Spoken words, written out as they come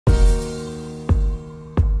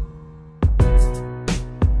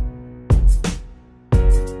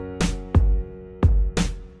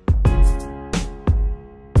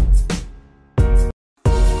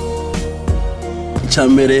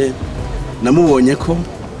icambere namubonye ko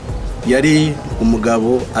yari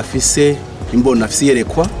umugabo afise imbona afise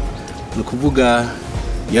yerekwa no kuvuga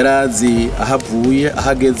yarazi ahavuye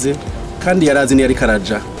ahageze kandi yarazi ni yari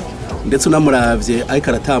karaja ndetse unamuravye ariko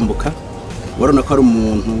aratambuka warona ko ari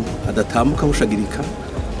umuntu adatambuka bushagirika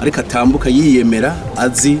ariko atambuka yiyemera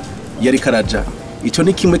azi yari karaja ico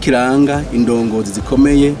ni kimwe kiranga indongozi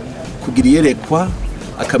zikomeye kugira yerekwa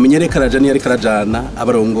akamenya yari karaja ni yari karajana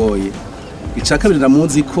abarongoye icakabiri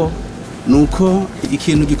namuzi ko nuko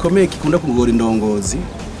ikintu gikomeye kikunda kugora indongozi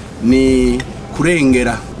ni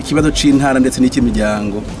kurengera ikibazo c'intara ndetse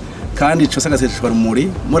n'ikimiryango kandi ico sagaseshwa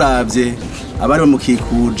rumuri muravye abari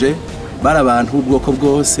bamukikuje bari abantu b'ubwoko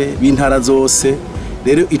bwose b'intara zose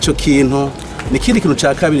rero ico kintu ni kindi kintu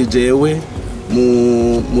ca kabiri jewe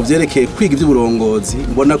mu vyerekeye kwiga ivy'uburongozi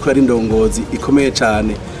mbona ko ari indongozi ikomeye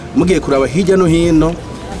cane mugiye kuraba hirya no hino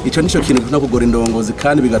ico nico kintu gikunda kugora indongozi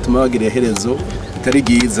kandi bigatuma bagira iherezo itari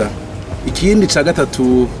ryiza ikindi ca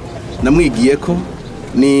gatatu namwigiye ko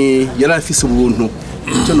ni yari afise ubuntu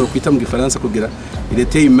icyo no kwita mu gifaransa kugira il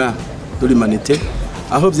était humain de l'humanité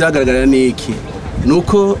aho vyagaragara niki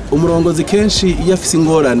nuko umurongozi kenshi iyo afise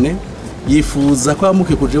ingorane yifuza ko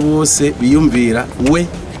amukikuje bose biyumvira we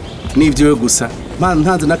n'ivyo gusa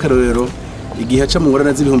ntanze n'akarorero igihe aca mu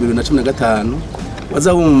ngorane z'ibihumbi 2015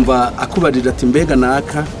 waza wumva akubajije ati mbega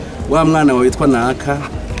naka wa mwana wawe witwa naka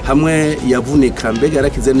hamwe yavunika mbega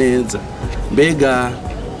yarakize neza mbega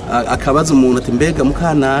akabaza umuntu ati mbega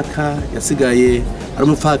mukanaka yasigaye ari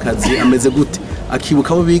umupfakazi ameze gute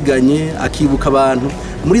akibuka abo biganye akibuka abantu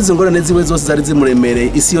muri izo ngorane ziwe zose zari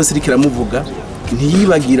zimuremereye isi yose iriko iramuvuga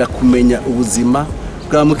ntiyibagira kumenya ubuzima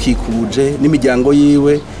bw'amukikuje n'imiryango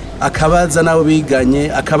yiwe akabaza nabo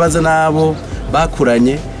biganye akabaza nabo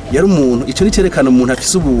bakuranye yari umuntu ico ni cerekana umuntu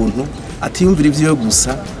afise ubuntu atiyumvira ivyo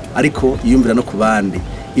gusa ariko yiyumvira no kubandi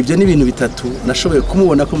ivyo ni ibintu bitatu nashoboye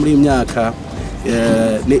kumubona ko muri imyaka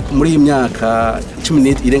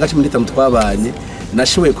irenga 15 twabanye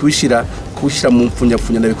nashoboye kubishira mu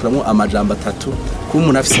mfunyapfunya ndabikuramo amajambo atatu kuba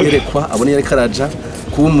umuntu afise yerekwa abone yari karaja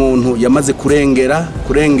kuba umuntu yamaze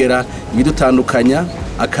kurengera ibidutandukanya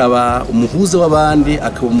akaba umuhuza w'abandi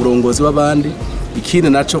akaba umurongozi w'abandi ikindi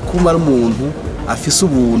naco kuba ari umuntu afise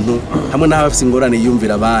ubuntu hamwe n'aho afise ingorane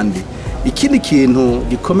yumvira abandi ikindi kintu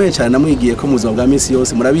gikomeye cyane namwigiye ko mu buzima bwa misi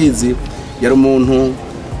yose murabizi yari umuntu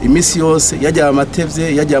imisi yose yajya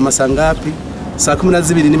amatevye yajya amasangapi saa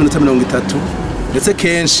 12:30 ndetse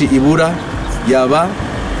kenshi ibura yaba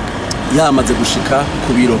yamaze gushika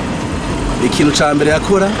ku biro ikintu ca mbere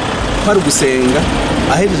yakora kwari gusenga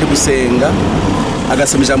ahejeje gusenga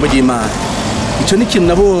agasoma ijambo ry'Imana ico ni kintu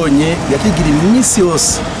nabonye yakigira imisi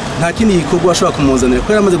yose nta kindi gikorwa ashobora kumuzanira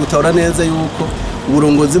ko yaramaze gutahura neza yuko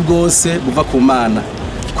uburongozi bwose buva ku Mana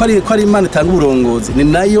ko ari Imana itanga uburongozi ni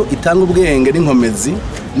nayo itanga ubwenge n'inkomezi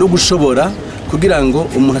no gushobora kugira ngo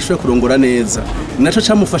umuntu ashobore kurongora neza naco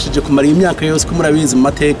camufashije kumara imyaka yose ko murabizi mu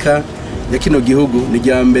mateka ya kino gihugu ni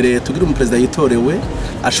rya mbere tugira umuperezida yitorewe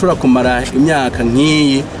ashobora kumara imyaka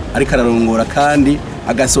nk'iyi ariko ararongora kandi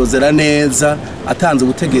agasozera neza atanze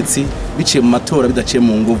ubutegetsi biciye mu matora bidaciye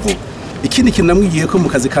mu nguvu ikindi kintu namwigiye ko mu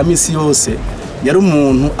kazi ka misi yose yari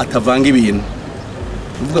umuntu atavanga ibintu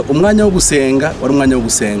uvuga umwanya wo gusenga wari umwanya wo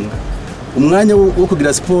gusenga umwanya wo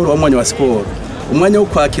kugira siporo wa mwanya wa siporo umwanya wo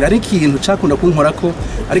kwakira ari ikintu cakunda kunkora ko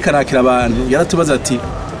ariko arakira abantu yaratubaza ati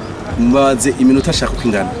mbaze iminota ashaka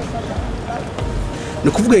kwingana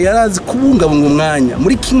no kuvuga yarazi kubungabunga umwanya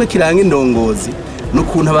muri kimwe kiranga indongozi no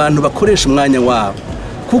kuntu abantu bakoresha umwanya wabo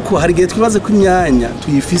kuko hari gihe twibaze ko imyanya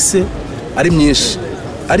tuyifise ari myinshi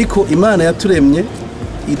ariko Imana yaturemye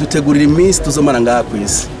idutegurira iminsi tuzomara ngaha ku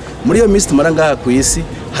isi muri iyo minsi tumara ngaha ku isi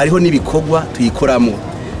hariho n'ibikorwa tuyikoramo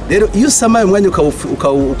rero iyo usamaye umwanya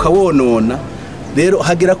ukawonona rero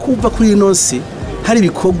hagera kuva kuri ino si hari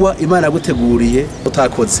ibikorwa Imana yaguteguriye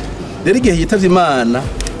utakoze rero igihe yitavye Imana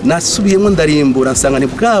nasubiyemo ndarimbura nsanga ni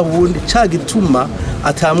bwa bundi cagituma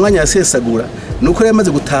atamwanya yasesagura nuko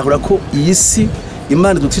yamaze gutahura ko iyi si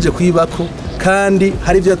Imana dutije kuyibako kandi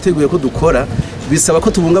hari ivyo yateguye ko dukora bisaba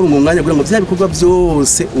ko tubungabunga umwanya kugira ngo vya bikorwa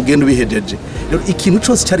byose ugenda ubihejeje rero ikintu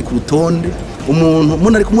cyose cyari ku rutonde umuntu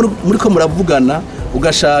muri ko muravugana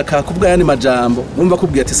ugashaka kuvuga yani majambo wumva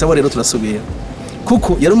kubwiye ati sawa rero turasubira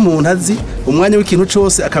kuko yari umuntu azi umwanya w'ikintu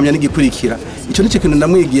cyose akamya n'igikurikira ico nico kintu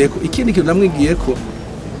ndamwigiye ko ikindi kintu ndamwigiye ko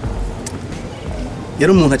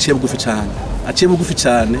yari umuntu aciye bugufi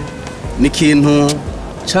cyane ni ikintu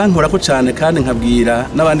cankora ko cyane kandi nkabwira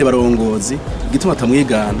n'abandi barongozi gituma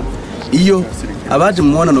tamwigana iyo abaje mu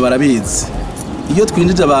mubonano barabizi iyo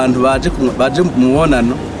twinjije abantu baje mu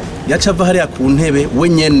mubonano yaca ava hariya ku ntebe we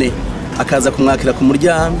nyene akaza kumwakira ku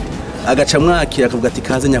muryango agaca mwakira akavuga ati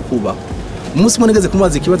kaze nyakubahwa umunsi umwe nigeze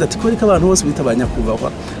kumubaza ikibazo ati ko abantu bose bita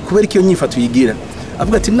abanyakubahwa kubera iyo nyifato yigira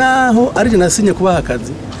avuga ati naho ari je nasinye kubaha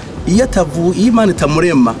akazi iyo Imana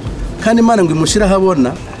itamurema kandi Imana ngo imushira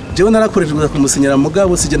habona jewe narakorejwe kumusinyira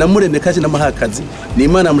mugabo sije namuremye kaje namuha akazi ni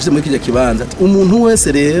Imana yamushyize muri kijya kibanza umuntu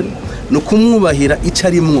wese rero no kumwubahira ico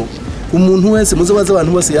arimwo umuntu wese muzobaza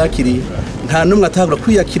abantu bose yakiriye nta numwe atahura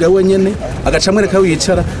kwiyakira wenyene agacamwereka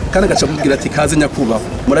wicara kandi agacamubwira ati kaze nyakubahwa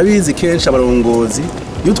murabizi kenshi abarongozi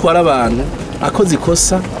iyo utwara abantu akoze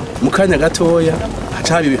ikosa mukanya gatoya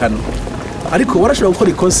haca haba ibihano ariko warashobora gukora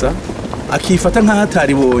ikosa akifata nkaho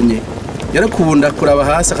ataribonye yarakunda kuraba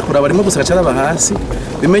hasi akakuraba rimwe gusa agacaraba hasi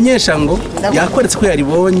bimenyesha ngo yakweretse ko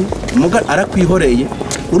yaribonye muga arakwihoreye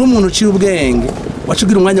uri umuntu uciye ubwenge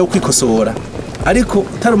wacugira umwanya wo kwikosora ariko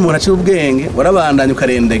utari umuntu aciye ubwenge warabandanya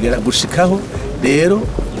ukarendegera gushikaho rero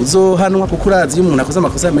uzohanwa kuko urazi iyo umuntu akoze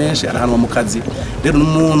amakosa menshi arahanwa mu kazi rero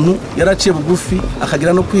umuntu yaraciye bugufi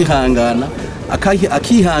akagira no kwihangana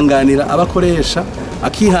akihanganira abakoresha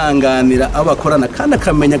akihanganira abakorana kandi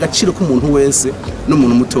akamenya agaciro k'umuntu wese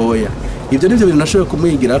n'umuntu mutoya ibyo nivyo bintu nashoboye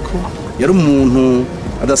kumwigira ko yari umuntu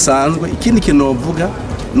adasanzwe ikindi kintu novuga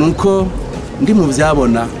nuko ndi mu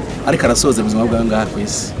vyabona ariko arasoza ubuzima bwa ngaha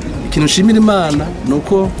kwisi ikintu nshimira Imana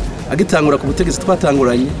nuko agitangura ku butegetsi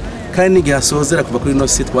twatanguranye kandi n'igihe asozera kuva kuri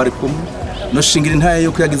nosi twari kumwe no shingira intaye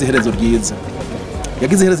yuko yagize iherezo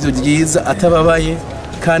ryiza atababaye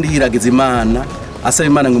kandi yiragiza Imana asaba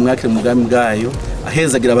Imana ngo mwakire mu bwami bwayo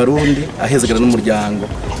ahezagira abarundi ahezagira n'umuryango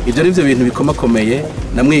ibyo nivyo bintu bikomakomeye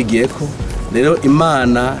namwigiye ko rero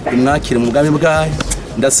Imana imwakire mu bwami bwayo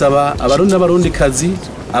ndasaba abarundi n'abarundi kazi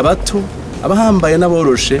abato abahambaye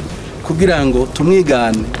n'aboroshe kugira ngo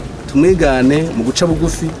tumwigane mu guca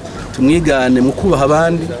bugufi tumwigane mu kubaha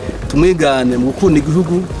abandi tumwigane mu gukunda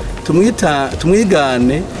igihugu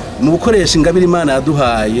tumwigane mu gukoresha ingabire Imana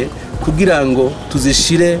yaduhaye kugira ngo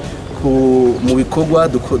tuzishire mu bikorwa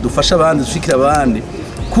dufasha abandi dushikira abandi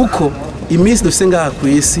kuko iminsi dufise ngaha ku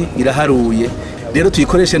isi iraharuye rero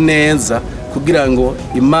tuyikoreshe neza kugira ngo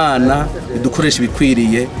Imana idukoreshe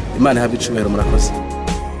ibikwiriye Imana ihabwe icubahiro murakoze